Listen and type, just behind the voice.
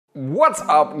What's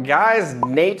up guys?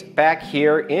 Nate back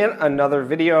here in another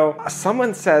video.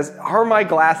 Someone says, are my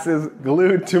glasses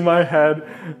glued to my head?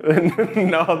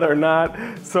 No, they're not.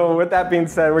 So with that being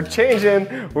said, we're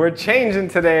changing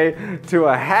today to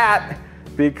a hat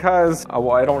because,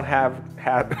 well, I don't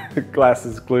have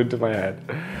glasses glued to my head.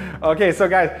 Okay, so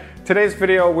guys, today's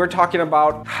video, we're talking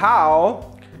about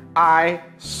how I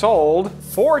sold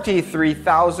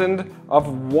 43,000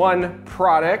 of one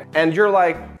product. And you're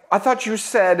like, I thought you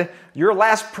said your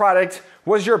last product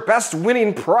was your best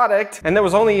winning product and there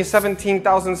was only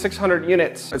 17,600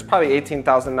 units. It's probably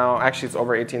 18,000 now. Actually, it's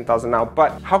over 18,000 now.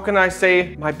 But how can I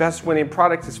say my best winning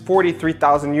product is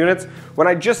 43,000 units when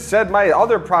I just said my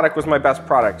other product was my best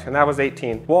product and that was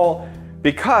 18? Well,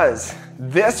 because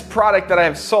this product that I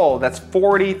have sold, that's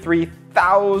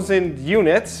 43,000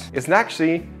 units, is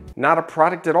actually not a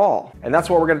product at all. And that's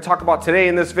what we're gonna talk about today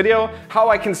in this video, how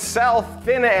I can sell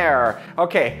thin air.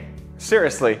 Okay,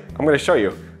 seriously, I'm gonna show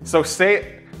you. So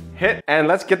hit, and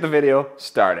let's get the video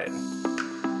started.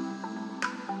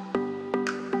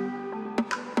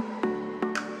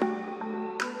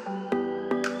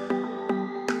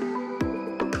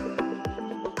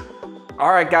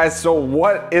 All right guys, so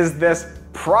what is this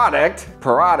product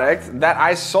that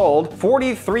I sold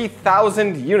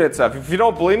 43,000 units of? If you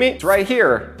don't believe me, it's right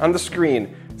here on the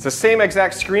screen. It's the same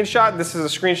exact screenshot. This is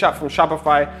a screenshot from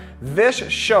Shopify. This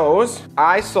shows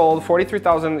I sold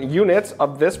 43,000 units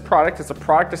of this product. It's a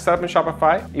product to set up in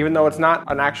Shopify, even though it's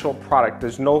not an actual product.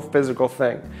 There's no physical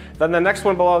thing. Then the next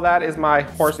one below that is my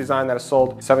horse design that I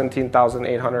sold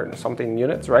 17,800 and something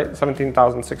units, right?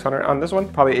 17,600 on this one,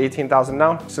 probably 18,000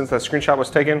 now since the screenshot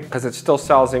was taken, because it still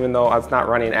sells even though it's not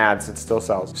running ads, it still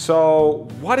sells. So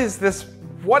what is this?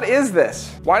 What is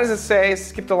this? Why does it say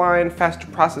skip the line, faster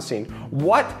processing?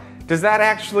 What does that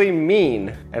actually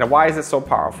mean? And why is it so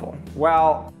powerful?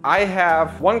 Well, I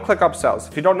have one-click upsells.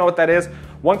 If you don't know what that is,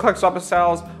 one-click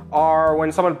upsells are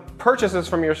when someone purchases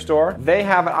from your store, they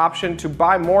have an option to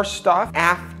buy more stuff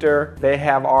after they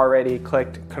have already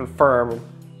clicked confirm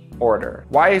order.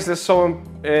 Why is this so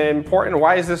important?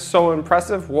 Why is this so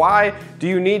impressive? Why do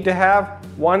you need to have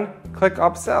one-click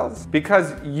upsells?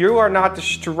 Because you are not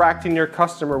distracting your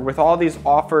customer with all these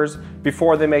offers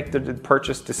before they make the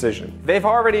purchase decision. They've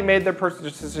already made their purchase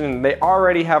decision. They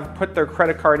already have put their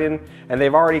credit card in and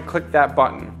they've already clicked that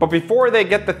button. But before they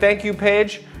get the thank you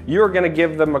page, you're gonna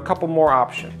give them a couple more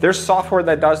options. There's software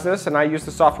that does this, and I use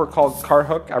the software called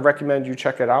CardHook. I recommend you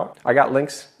check it out. I got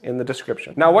links in the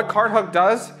description. Now what CardHook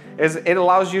does is it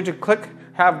allows you to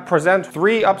present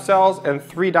 3 upsells and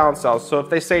 3 downsells. So if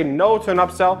they say no to an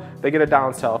upsell, they get a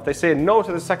downsell. If they say no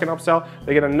to the second upsell,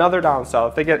 they get another downsell.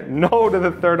 If they get no to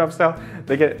the third upsell,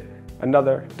 they get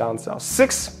another downsell.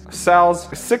 6 sells,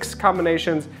 6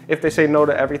 combinations. If they say no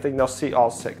to everything, they'll see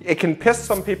all 6. It can piss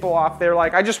some people off. They're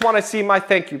like, I just want to see my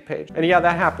thank you page. And yeah,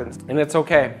 that happens. And it's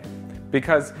okay.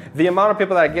 Because the amount of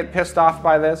people that get pissed off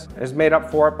by this is made up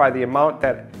for it by the amount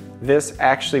that this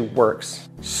actually works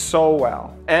so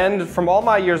well. And from all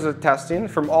my years of testing,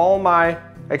 from all my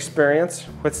experience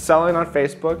with selling on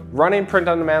Facebook, running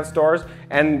print-on-demand stores,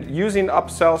 and using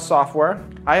upsell software,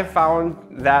 I have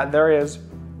found that there is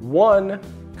one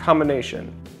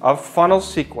combination of funnel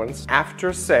sequence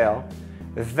after sale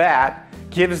that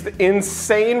gives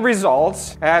insane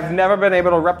results. I've never been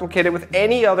able to replicate it with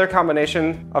any other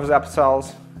combination of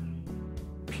upsells,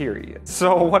 period.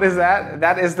 So what is that?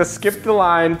 That is the skip the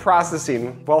line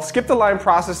processing. Well, skip the line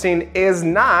processing is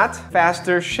not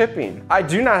faster shipping. I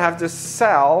do not have to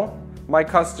sell my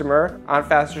customer on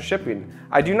faster shipping.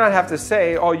 I do not have to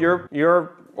say, oh,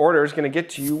 your order is gonna get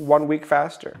to you 1 week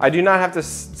faster. I do not have to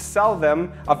sell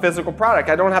them a physical product.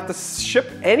 I don't have to ship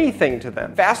anything to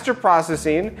them. Faster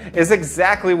processing is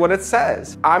exactly what it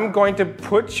says. I'm going to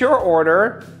put your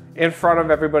order in front of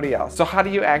everybody else. So how do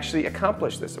you actually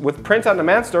accomplish this? With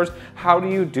print-on-demand stores, how do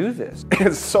you do this?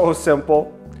 It's so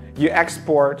simple. You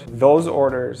export those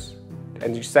orders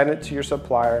and you send it to your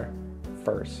supplier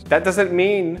first. That doesn't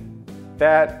mean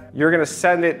that you're gonna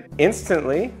send it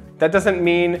instantly. That doesn't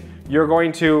mean you're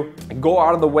going to go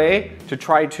out of the way to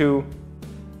try to,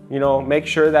 make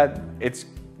sure that it's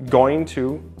going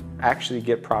to actually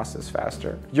get processed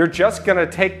faster. You're just gonna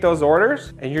take those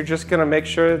orders and you're just gonna make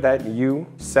sure that you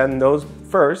send those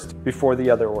first before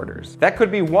the other orders. That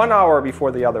could be 1 hour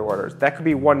before the other orders. That could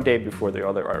be 1 day before the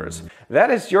other orders. That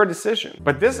is your decision.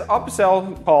 But this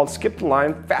upsell called skip the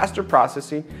line, faster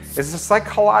processing, is a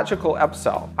psychological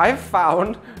upsell. I've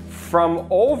found from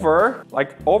over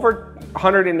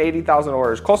 180,000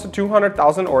 orders, close to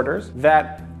 200,000 orders,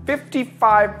 that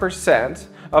 55%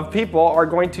 of people are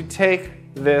going to take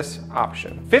this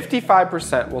option.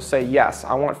 55% will say, yes,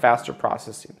 I want faster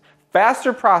processing.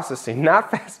 Faster processing,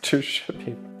 not faster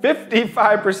shipping.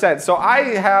 55%. So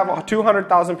I have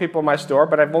 200,000 people in my store,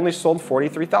 but I've only sold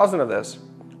 43,000 of this.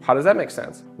 How does that make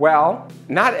sense? Well,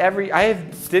 I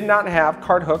did not have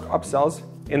cart hook upsells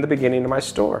in the beginning of my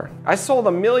store. I sold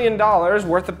 $1 million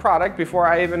worth of product before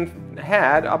I even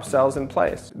had upsells in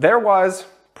place. There was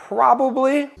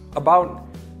probably about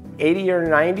 80 or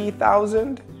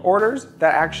 90,000 orders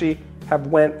that actually have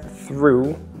went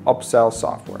through upsell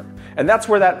software. And that's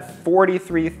where that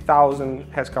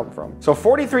 43,000 has come from. So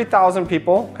 43,000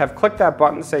 people have clicked that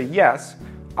button and say, yes,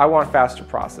 I want faster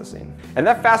processing. And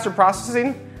that faster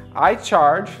processing, I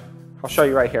charge, I'll show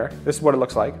you right here. This is what it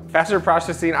looks like. Faster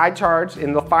processing, I charge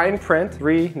in the fine print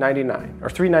 $3.99 or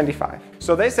 $3.95.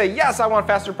 So they say, yes, I want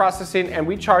faster processing, and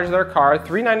we charge their car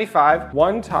 $3.95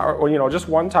 one time, or just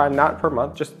one time, not per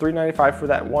month, just $3.95 for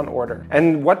that one order.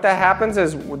 And what that happens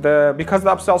is because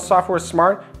the upsell software is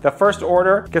smart, the first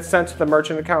order gets sent to the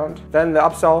merchant account, then the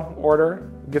upsell order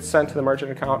gets sent to the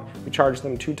merchant account. We charge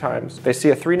them 2 times. They see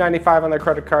a $3.95 on their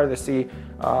credit card. They see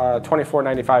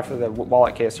 $24.95 for the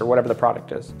wallet case or whatever the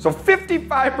product is. So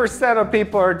 55% of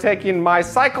people are taking my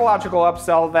psychological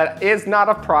upsell that is not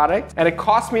a product, and it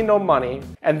costs me no money.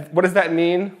 And what does that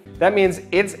mean? That means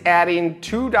it's adding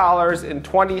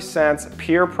 $2.20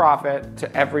 pure profit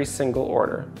to every single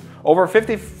order. Over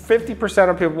 50%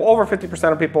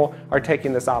 of people are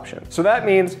taking this option. So that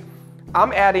means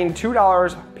I'm adding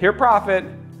 $2 pure profit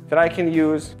that I can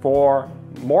use for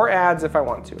more ads if I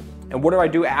want to. And what do I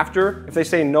do after? If they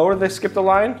say no to the skip the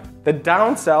line, the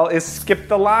downsell is skip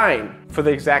the line for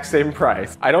the exact same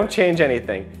price. I don't change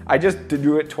anything. I just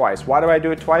do it twice. Why do I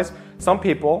do it twice? Some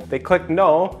people, they click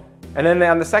no, and then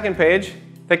on the second page,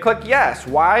 they click yes.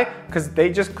 Why? Because they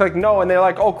just click no and they're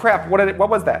like, oh crap, what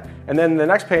was that? And then the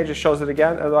next page, it shows it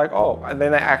again, and they're like, oh, and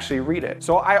then they actually read it.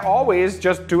 So I always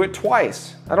just do it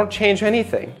twice. I don't change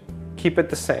anything. Keep it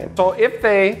the same. So if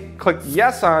they click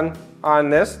yes on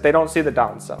this, they don't see the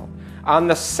downsell. On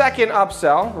the second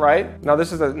upsell, right? Now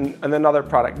this is another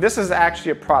product. This is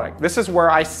actually a product. This is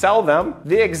where I sell them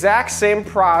the exact same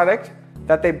product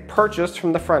that they purchased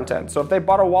from the front end. So if they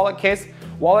bought a wallet case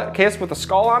with a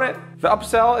skull on it, the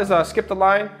upsell is a skip the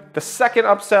line. The second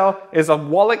upsell is a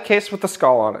wallet case with a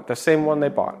skull on it, the same one they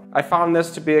bought. I found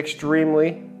this to be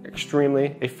extremely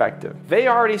effective. They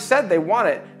already said they want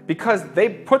it because they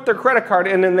put their credit card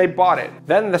in and they bought it.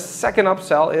 Then the second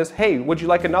upsell is, hey, would you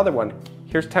like another one?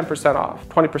 Here's 10% off,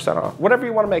 20% off, whatever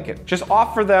you want to make it. Just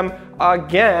offer them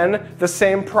again the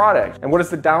same product. And what is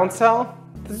the downsell?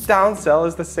 The downsell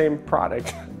is the same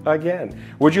product again.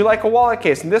 Would you like a wallet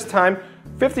case? And this time,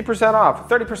 50% off,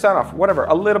 30% off, whatever,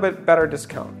 a little bit better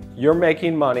discount. You're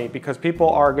making money because people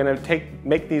are gonna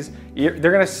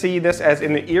they're gonna see this as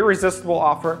an irresistible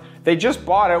offer. They just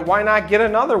bought it, why not get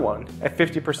another one at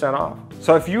 50% off?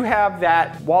 So if you have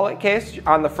that wallet case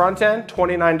on the front end,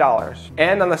 $29.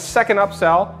 And on the second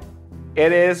upsell,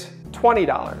 it is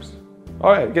 $20.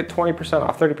 All right, get 20%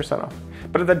 off, 30% off.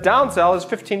 But if the downsell is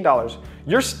 $15,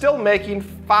 you're still making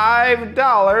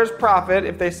 $5 profit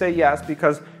if they say yes,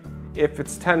 because if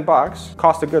it's 10 bucks,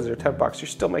 cost of goods are 10 bucks, you're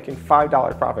still making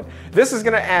 $5 profit. This is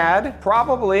gonna add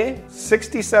probably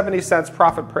 60, 70 cents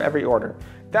profit per every order.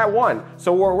 That one.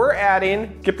 So where we're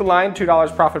adding, skip the line,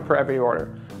 $2 profit per every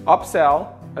order.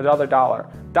 Upsell, another $1.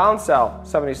 Downsell,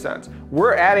 70 cents.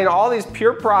 We're adding all these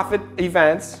pure profit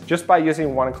events just by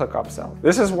using one-click upsell.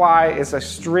 This is why it's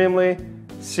extremely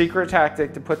secret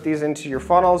tactic to put these into your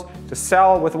funnels, to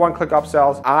sell with one-click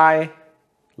upsells. I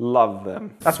love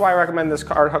them. That's why I recommend this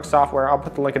cart hook software. I'll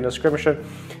put the link in the description.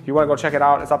 If you want to go check it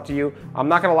out, it's up to you. I'm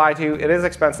not going to lie to you, it is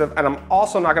expensive, and I'm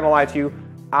also not going to lie to you,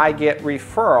 I get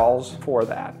referrals for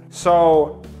that.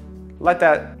 So let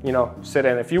that, sit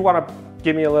in. If you want to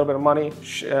give me a little bit of money,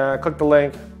 click the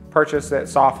link, purchase that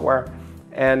software,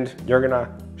 and you're gonna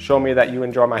show me that you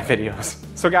enjoy my videos.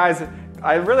 So guys,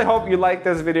 I really hope you like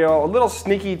this video. A little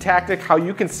sneaky tactic how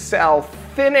you can sell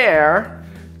thin air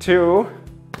to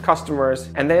customers,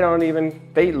 and they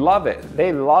love it.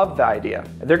 They love the idea.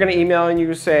 They're gonna email and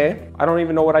you say, I don't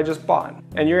even know what I just bought.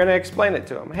 And you're gonna explain it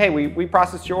to them. Hey, we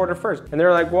processed your order first. And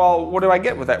they're like, well, what do I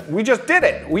get with that? We just did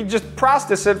it. We just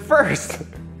processed it first.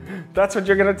 That's what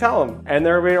you're gonna tell them, and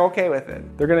they're gonna be okay with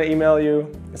it. They're gonna email you.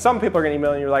 Some people are gonna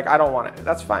email you like, I don't want it.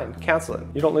 That's fine, cancel it.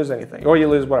 You don't lose anything. Or you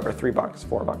lose whatever, $3,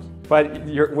 $4. But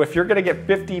if you're gonna get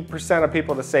 50% of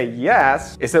people to say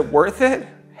yes, is it worth it?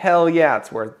 Hell yeah,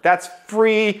 it's worth it. That's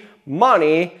free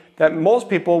money that most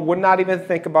people would not even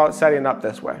think about setting up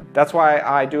this way. That's why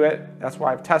I do it. That's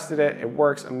why I've tested it. It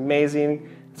works amazing.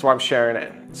 It's That's why I'm sharing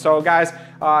it. So guys,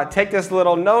 take this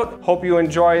little note. Hope you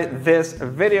enjoy this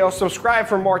video. Subscribe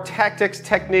for more tactics,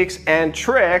 techniques, and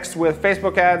tricks with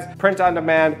Facebook ads, print on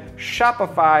demand,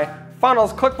 Shopify,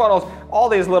 funnels, ClickFunnels, all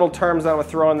these little terms that I'm gonna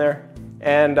throw in there.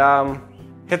 And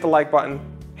hit the like button,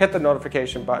 hit the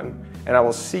notification button, and I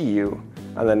will see you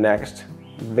on the next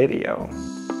video.